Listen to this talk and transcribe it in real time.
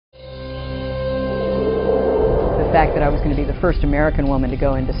fact that I was going to be the first American woman to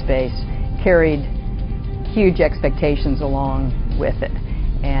go into space carried huge expectations along with it.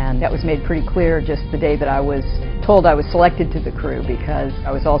 And that was made pretty clear just the day that I was told I was selected to the crew, because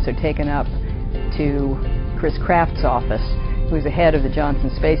I was also taken up to Chris Kraft's office, who was the head of the Johnson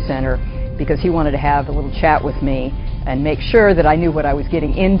Space Center, because he wanted to have a little chat with me and make sure that I knew what I was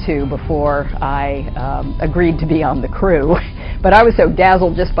getting into before I agreed to be on the crew. But I was so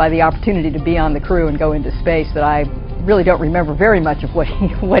dazzled just by the opportunity to be on the crew and go into space that I really don't remember very much of what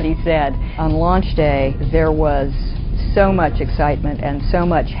he said. On launch day, there was so much excitement and so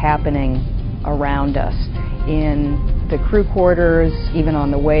much happening around us in the crew quarters, even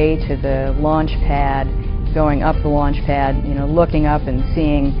on the way to the launch pad, going up the launch pad, looking up and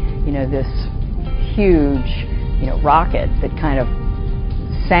seeing, this huge, rocket that kind of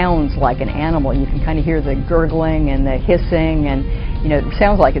sounds like an animal. You can kind of hear the gurgling and the hissing, and it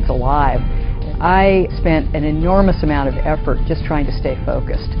sounds like it's alive. I spent an enormous amount of effort just trying to stay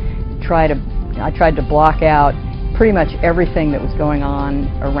focused. I tried to block out pretty much everything that was going on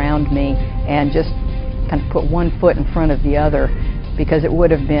around me and just kind of put one foot in front of the other, because it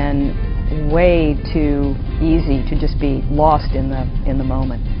would have been way too easy to just be lost in the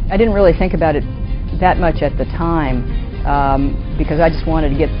moment. I didn't really think about it that much at the time, because I just wanted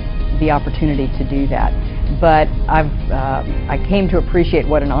to get the opportunity to do that. But I came to appreciate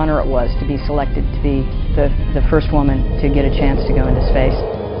what an honor it was to be selected to be the first woman to get a chance to go into space.